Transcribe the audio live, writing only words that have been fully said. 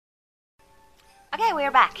Okay,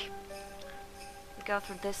 we're back. We go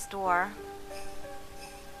through this door.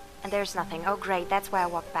 And there's nothing. Oh great, that's why I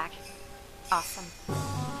walked back. Awesome. So,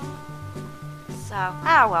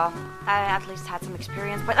 well, I at least had some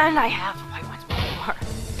experience, but then I have to play once more.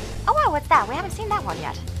 Oh wow, what's that? We haven't seen that one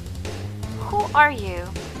yet. Who are you?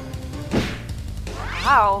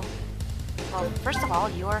 Wow. Well, first of all,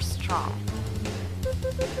 you are strong.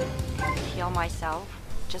 And heal myself,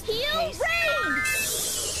 just in case. Rain!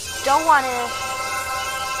 Don't want to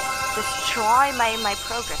destroy my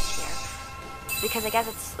progress here. Because I guess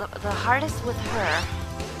it's the hardest with her.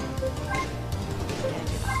 Gonna do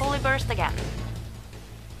the Holy Burst again.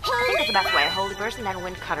 I think that's the best way. Holy Burst and then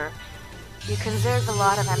Wind Cutter. You conserve a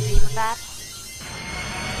lot of MP with that.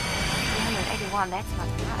 381, that's not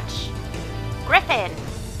much. Griffin!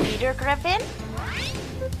 Peter Griffin?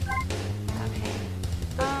 Okay.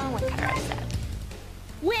 Wind Cutter, I said.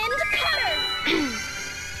 Wind Cutter!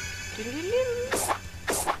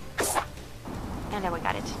 And then we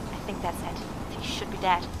got it. I think that's it. He should be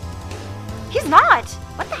dead. He's not!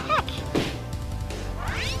 What the heck?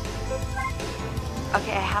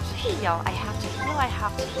 Okay, I have to heal. I have to heal. I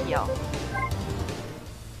have to heal.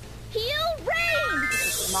 Heal Rain!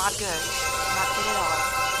 This is not good. Not good at all.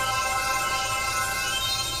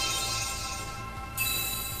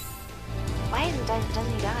 Why doesn't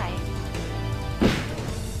he die?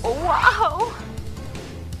 Oh, wow!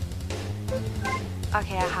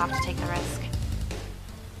 Okay, I have to take the risk.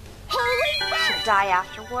 Holy Should die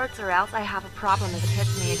afterwards, or else I have a problem if it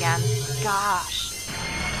hits me again. Gosh.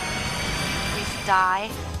 Please die.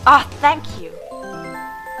 Oh, thank you.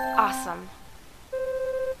 Awesome.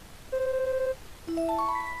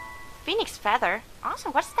 Phoenix Feather?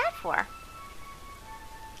 Awesome, what's that for?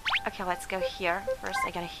 Okay, let's go here. First,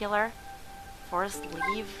 I gotta heal her. Forest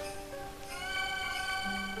Leave.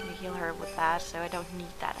 I'm gonna heal her with that, so I don't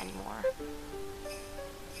need that anymore.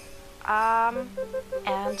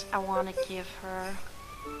 And I want to give her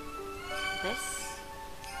this.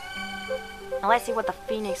 Now let's see what the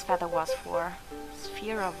Phoenix Feather was for.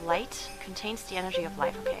 Sphere of Light contains the energy of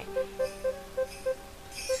life. Okay.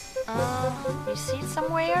 You see it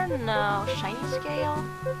somewhere? No. Shiny Scale.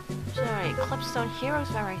 Sorry. Clipstone Hero's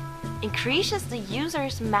Memory increases the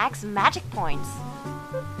user's max magic points.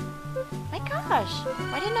 My gosh,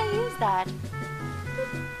 why didn't I use that?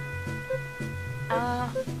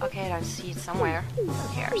 Okay, I don't see it somewhere. Who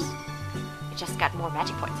cares? I just got more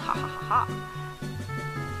magic points. Ha ha ha ha.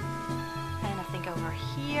 And I think over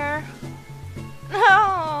here.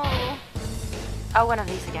 No! Oh, one of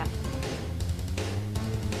these again.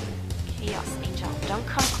 Chaos Angel, don't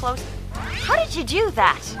come close. How did you do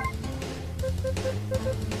that?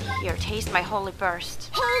 Here, taste my Holy Burst.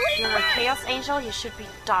 If you're a Chaos Angel, you should be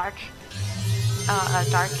dark.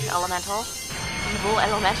 Dark Elemental. Evil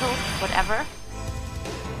Elemental, whatever.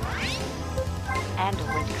 And a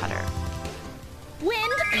Wind Cutter.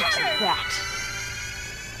 Wind Cutter! Eat that.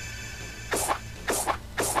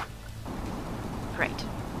 Great.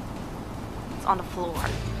 It's on the floor.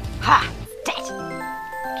 Ha! It's dead!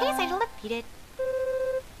 Chaos Angel defeated.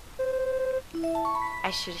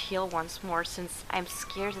 I should heal once more since I'm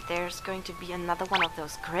scared that there's going to be another one of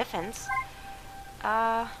those griffins.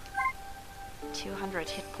 200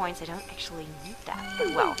 hit points. I don't actually need that.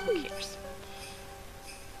 Well, who cares?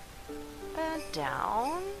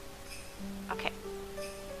 Down. Okay.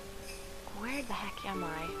 Where the heck am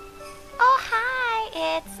I? Oh,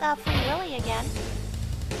 hi! It's Free Willy again.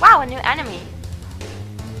 Wow, a new enemy.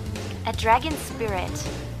 A dragon spirit.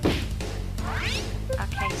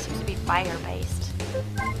 Okay, seems to be fire-based.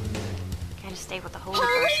 Gonna stay with the Holy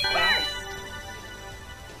Burst there.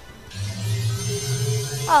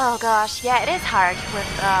 Oh gosh, yeah, it is hard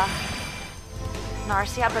with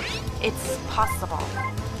Narcia, but it's possible.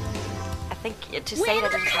 I think to say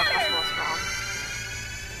that it is not possible is wrong.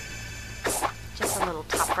 Just a little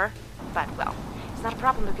tougher, but well, it's not a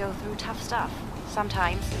problem to go through tough stuff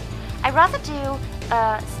sometimes. I'd rather do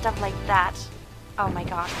stuff like that. Oh my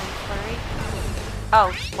gosh, are you flurry?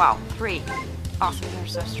 Oh, wow, 3. Awesome, you're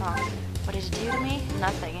so strong. What did it do to me?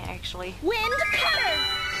 Nothing, actually. Wind Cutter!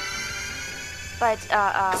 But,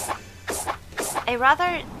 I'd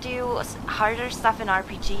rather do harder stuff in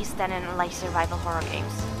RPGs than in, like, survival horror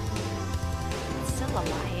games. It's still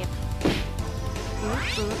alive. Ooh. I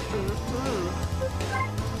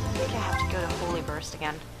think I have to go to Holy Burst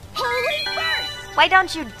again. Holy Burst! Why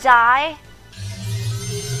don't you die?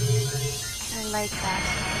 I don't like that.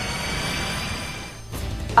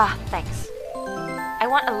 Ah, thanks. I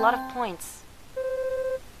want a lot of points.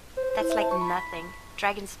 That's like nothing.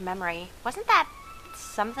 Dragon's Memory. Wasn't that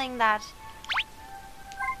something that...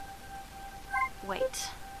 Wait.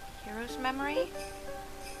 Hero's memory?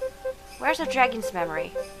 Where's the dragon's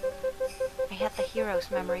memory? I had the hero's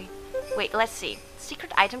memory. Wait, let's see.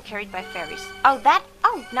 Secret item carried by fairies. Oh, that?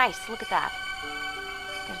 Oh, nice. Look at that.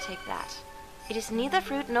 Gonna take that. It is neither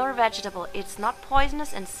fruit nor vegetable. It's not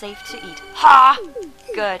poisonous and safe to eat. Ha!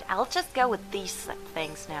 Good. I'll just go with these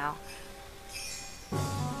things now.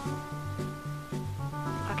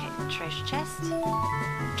 Okay, treasure chest.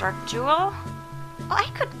 Dark jewel. Oh, I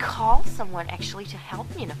could call someone actually to help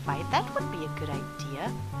me in a fight. That would be a good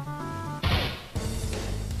idea.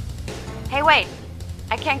 Hey, wait!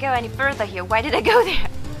 I can't go any further here. Why did I go there?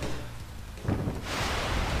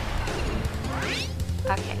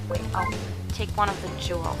 Okay, wait. I'll take one of the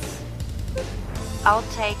jewels. I'll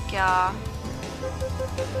take,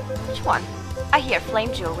 which one? Ah, here,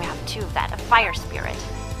 flame jewel. We have 2 of that. A fire spirit.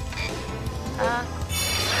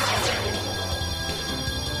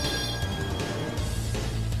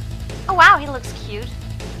 Oh, wow, he looks cute.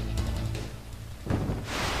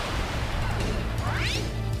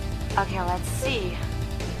 Okay, let's see.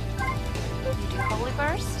 You do Holy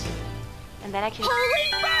Burst, and then I can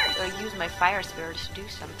use my Fire Spirit to do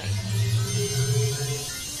something.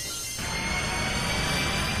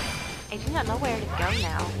 I do not know where to go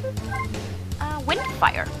now. Wind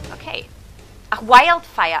Fire. Okay.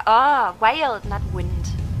 Wildfire. Ah, wild, not wind.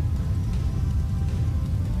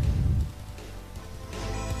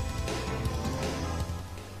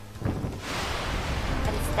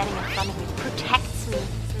 And it's standing in front of me. Protects me.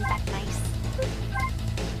 Isn't that nice?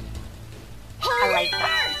 I like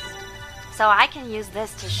that. So I can use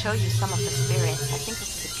this to show you some of the spirits. I think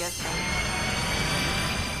this is a good thing.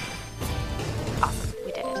 Awesome,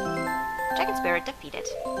 we did it. Dragon Spirit defeated.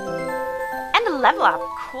 And a level up,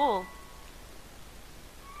 cool.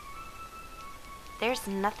 There's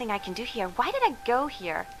nothing I can do here. Why did I go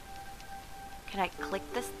here? Can I click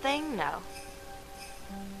this thing? No.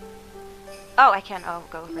 Oh, I can,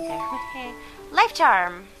 go over there. Life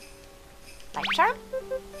Charm. Life Charm?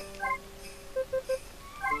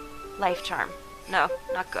 Life Charm. No,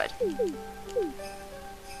 not good.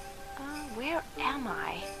 Where am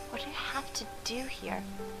I? What do I have to do here?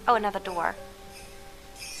 Oh, another door.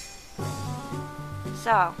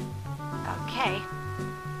 So, okay.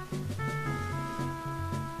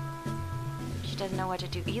 She doesn't know what to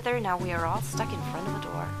do either. Now we are all stuck in front of the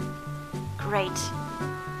door. Great.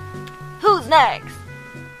 Who's next?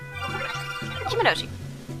 Kimonoshi.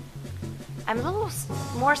 I'm a little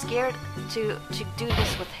more scared to do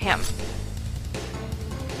this with him.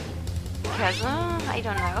 Because, I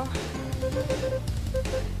don't know.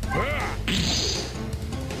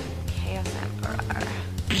 Chaos Emperor.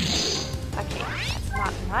 Okay, that's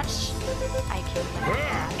not much. I can live with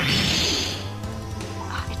that.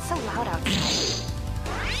 Oh, it's so loud outside.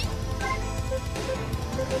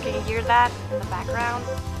 Can you hear that in the background?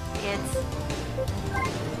 It's...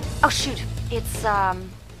 Oh shoot! It's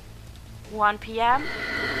 1 p.m.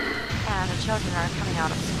 and the children are coming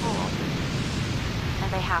out of school.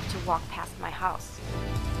 And they have to walk past my house.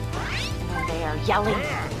 And then they are yelling.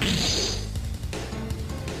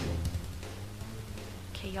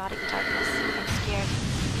 Chaotic darkness. I'm scared.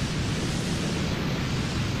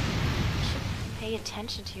 I should pay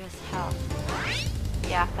attention to his health.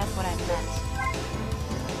 Yeah, that's what I meant.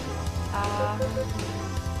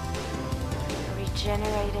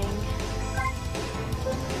 Regenerating.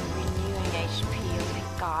 Renewing HP. Oh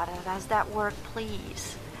my god, does that work,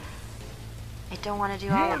 please? I don't want to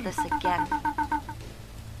do all of this again.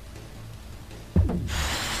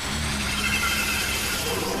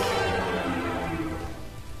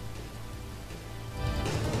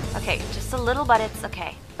 Okay, just a little, but it's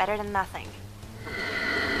okay. Better than nothing.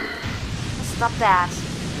 Stop that.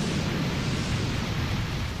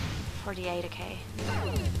 48, okay.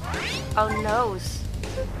 Oh, noes.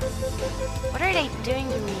 What are they doing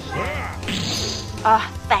to me here?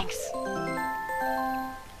 Thanks.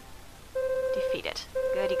 Defeated.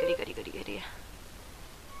 Goody, goody, goody, goody, goody.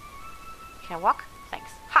 Can I walk?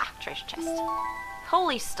 Thanks. Ha! Treasure chest.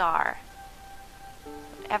 Holy Star.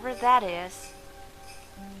 Whatever that is.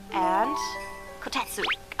 And... Kotetsu.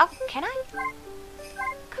 Oh, can I?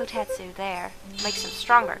 Kotetsu, there. Makes him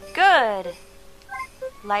stronger. Good!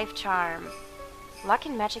 Life Charm. Luck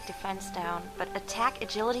and magic defense down, but attack,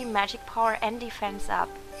 agility, magic power, and defense up.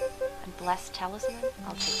 And blessed talisman?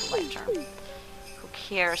 I'll take the life charm. Who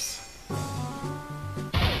cares?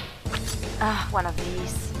 One of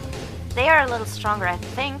these. They are a little stronger, I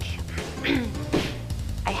think.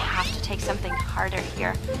 I have to take something harder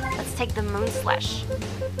here. Let's take the Moon Slash.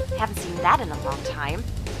 I haven't seen that in a long time.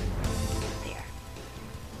 There.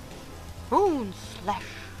 Moon Slash.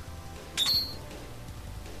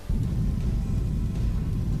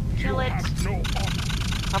 kill it?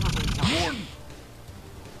 Probably not.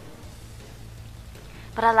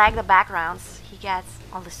 But I like the backgrounds. He gets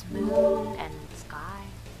all this moon and sky.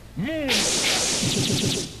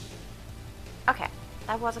 Okay,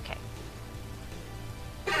 that was okay.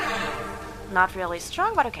 Not really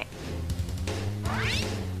strong, but okay.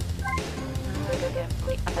 I'm gonna get from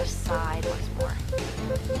the other side once more.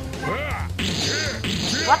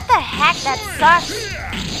 What the heck? That sucks!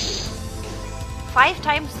 5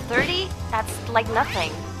 times 30? That's like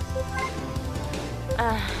nothing.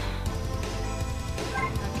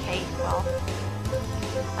 Okay, well.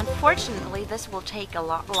 Unfortunately, this will take a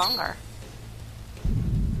lot longer.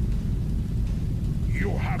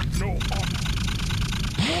 You have no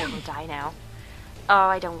honor. We'll die now. Oh,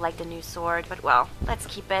 I don't like the new sword, but well, let's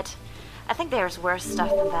keep it. I think there's worse stuff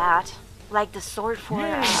than that. Like the sword for,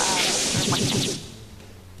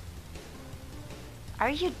 Are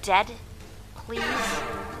you dead? Please?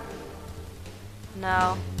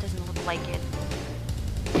 No, doesn't look like it.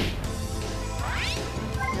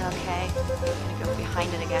 Okay, I'm gonna go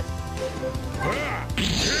behind it again.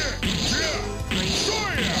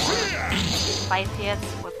 5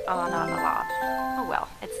 hits with, oh, not a lot. Oh well,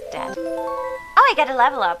 it's dead. Oh, I got a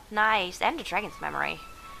level up. Nice. And the dragon's memory.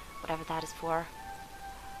 Whatever that is for.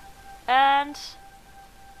 And...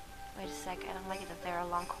 wait a sec, I don't like it that there are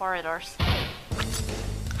long corridors.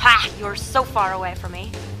 Ha! You're so far away from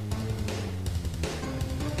me.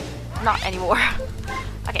 Not anymore.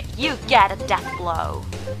 Okay, you get a death blow.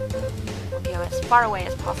 We'll go as far away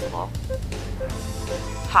as possible.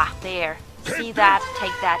 Ha! There. See that,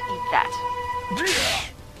 take that, eat that.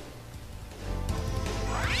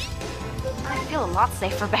 I feel a lot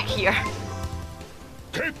safer back here.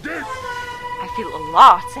 I feel a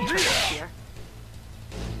lot safer back here.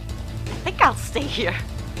 I think I'll stay here.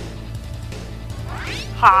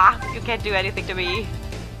 Ha! You can't do anything to me.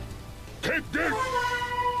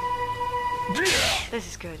 This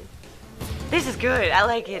is good. This is good. I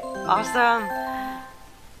like it. Awesome.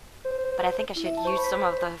 But I think I should use some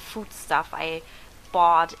of the food stuff I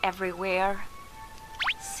bought everywhere.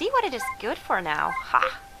 See what it is good for now.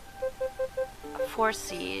 Ha! 4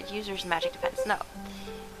 seed. User's magic defense. No.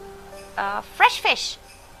 Fresh fish.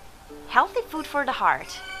 Healthy food for the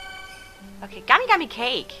heart. Okay, gummy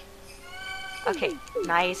cake. Okay,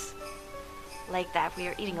 nice. Like that. We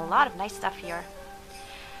are eating a lot of nice stuff here.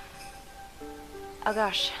 Oh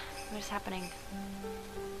gosh, what is happening?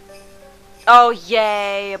 Oh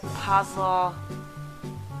yay, a puzzle.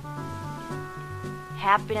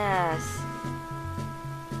 Happiness.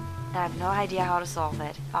 I have no idea how to solve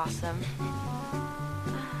it. Awesome.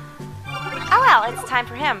 Oh well, it's time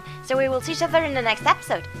for him. So we will see each other in the next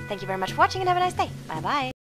episode. Thank you very much for watching and have a nice day. Bye bye.